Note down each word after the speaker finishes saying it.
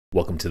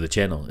Welcome to the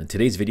channel. In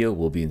today's video,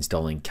 we'll be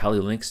installing Kali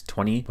Linux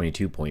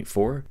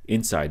 2022.4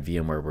 inside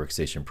VMware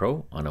Workstation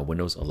Pro on a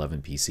Windows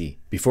 11 PC.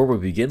 Before we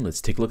begin,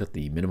 let's take a look at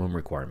the minimum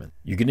requirement.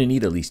 You're going to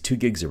need at least 2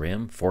 gigs of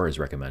RAM, 4 is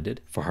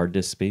recommended. For hard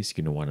disk space,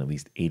 you're going to want at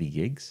least 80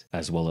 gigs,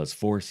 as well as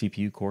 4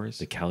 CPU cores,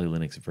 the Kali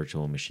Linux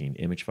virtual machine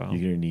image file.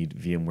 You're going to need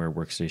VMware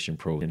Workstation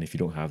Pro, and if you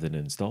don't have that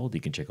installed,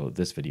 you can check out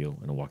this video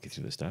and I'll walk you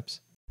through the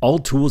steps. All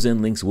tools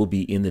and links will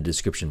be in the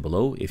description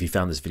below. If you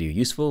found this video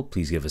useful,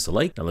 please give us a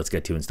like. Now let's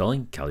get to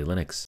installing Kali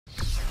Linux.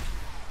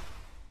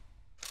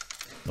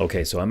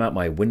 Okay, so I'm at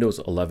my Windows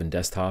 11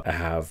 desktop. I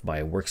have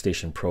my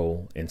Workstation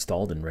Pro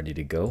installed and ready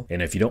to go.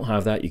 And if you don't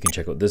have that, you can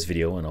check out this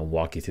video and I'll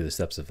walk you through the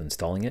steps of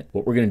installing it.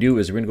 What we're going to do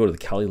is we're going to go to the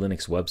Kali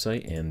Linux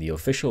website, and the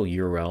official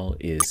URL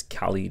is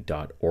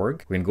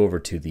kali.org. We're going to go over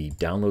to the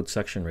download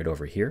section right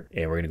over here,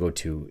 and we're going to go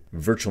to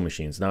virtual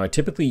machines. Now I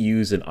typically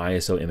use an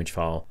ISO image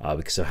file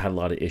because I've had a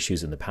lot of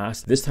issues in the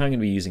past. This time I'm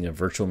going to be using a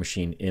virtual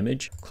machine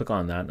image. Click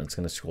on that and it's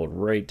going to scroll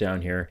right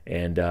down here.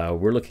 And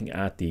we're looking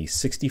at the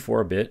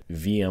 64-bit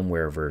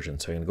VMware version.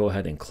 So I'm going to go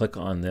ahead and click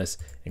on this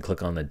and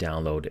click on the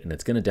download, and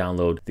it's going to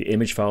download the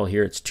image file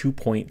here. It's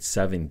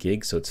 2.7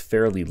 gigs, so it's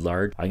fairly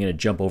large. I'm going to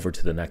jump over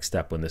to the next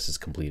step when this is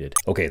completed.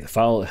 Okay, the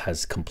file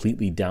has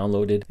completely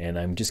downloaded, and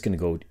I'm just going to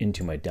go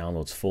into my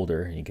downloads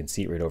folder, and you can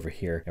see it right over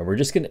here. And we're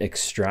just going to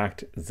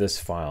extract this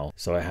file.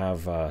 So I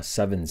have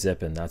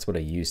 7-zip, and that's what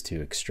I use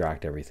to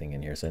extract everything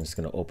in here. So I'm just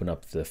going to open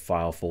up the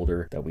file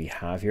folder that we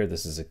have here.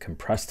 This is a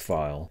compressed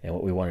file, and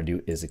what we want to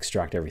do is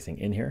extract everything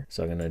in here.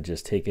 So I'm going to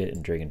just take it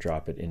and drag and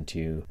drop it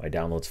into my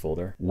downloads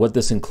folder. What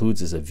this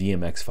includes is a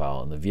VMX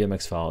file, and the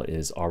VMX file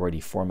is already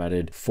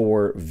formatted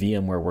for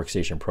VMware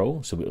Workstation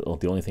Pro. So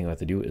the only thing I have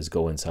to do is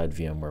go inside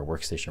VMware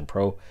Workstation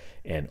Pro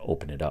and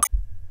open it up.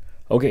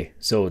 Okay,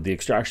 so the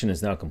extraction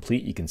is now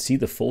complete. You can see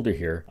the folder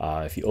here.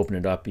 If you open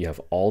it up, you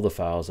have all the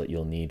files that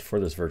you'll need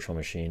for this virtual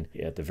machine.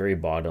 At the very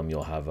bottom,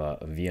 you'll have a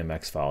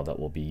VMX file that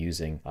we'll be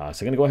using. So I'm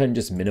gonna go ahead and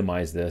just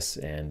minimize this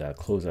and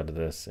close out of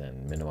this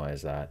and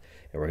minimize that.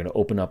 And we're gonna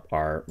open up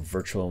our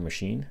virtual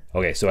machine.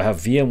 Okay, so I have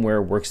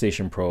VMware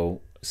Workstation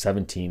Pro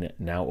 17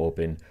 now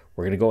open.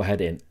 We're going to go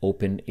ahead and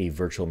open a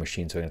virtual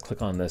machine. So I'm going to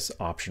click on this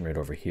option right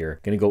over here.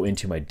 I'm going to go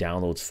into my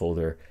downloads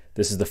folder.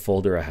 This is the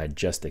folder I had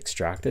just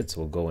extracted, so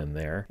we'll go in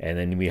there. And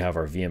then we have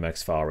our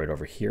VMX file right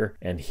over here.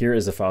 And here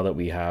is the file that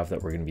we have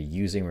that we're going to be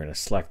using. We're going to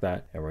select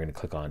that and we're going to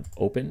click on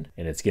open,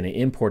 and it's going to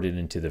import it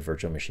into the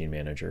virtual machine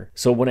manager.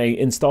 So when I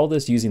install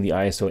this using the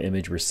ISO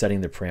image, we're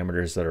setting the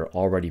parameters that are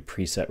already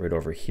preset right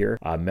over here.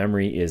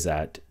 Memory is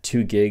at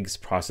 2 gigs,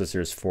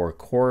 processors 4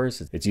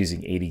 cores. It's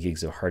using 80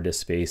 gigs of hard disk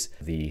space.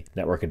 The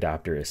network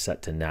adapter is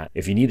set to NAT.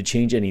 If you need to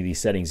change any of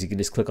these settings, you can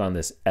just click on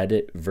this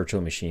edit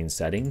virtual machine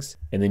settings,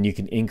 and then you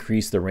can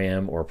increase the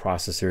RAM or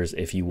processors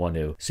if you want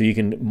to. So you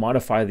can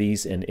modify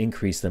these and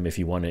increase them if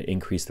you want to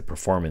increase the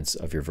performance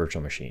of your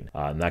virtual machine.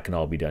 And that can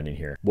all be done in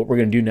here. What we're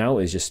going to do now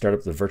is just start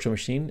up the virtual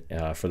machine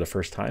for the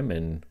first time,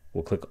 and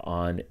we'll click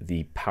on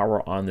the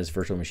power on this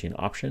virtual machine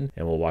option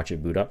and we'll watch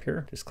it boot up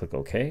here. Just click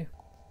OK.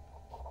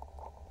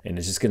 And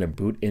it's just going to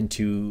boot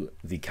into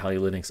the Kali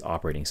Linux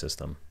operating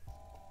system.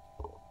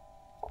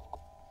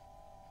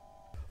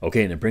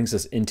 Okay, and it brings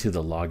us into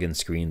the login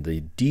screen.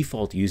 The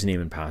default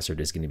username and password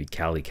is going to be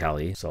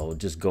Kali. So I'll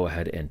just go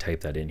ahead and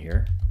type that in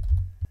here.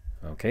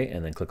 Okay,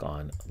 and then click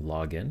on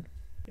login.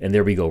 And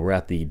there we go. We're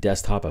at the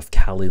desktop of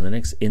Kali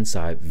Linux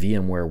inside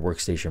VMware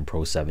Workstation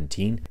Pro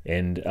 17.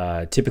 And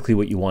typically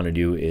what you want to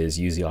do is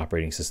use the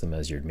operating system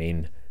as your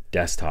main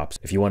desktop.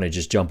 If you want to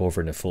just jump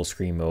over into full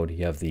screen mode,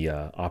 you have the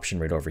option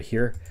right over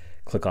here.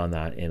 Click on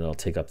that and it'll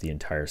take up the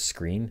entire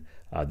screen.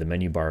 The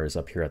menu bar is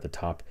up here at the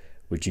top,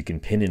 which you can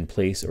pin in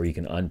place or you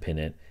can unpin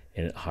it,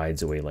 and it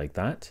hides away like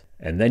that.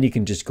 And then you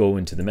can just go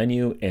into the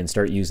menu and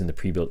start using the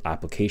pre-built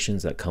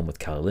applications that come with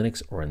Kali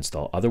Linux or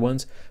install other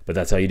ones. But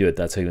that's how you do it.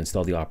 That's how you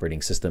install the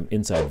operating system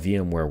inside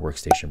VMware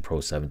Workstation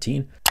Pro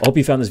 17. I hope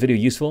you found this video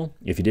useful.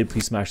 If you did,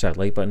 please smash that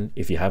like button.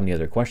 If you have any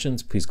other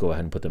questions, please go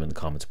ahead and put them in the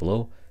comments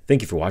below.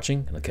 Thank you for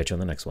watching, and I'll catch you on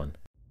the next one.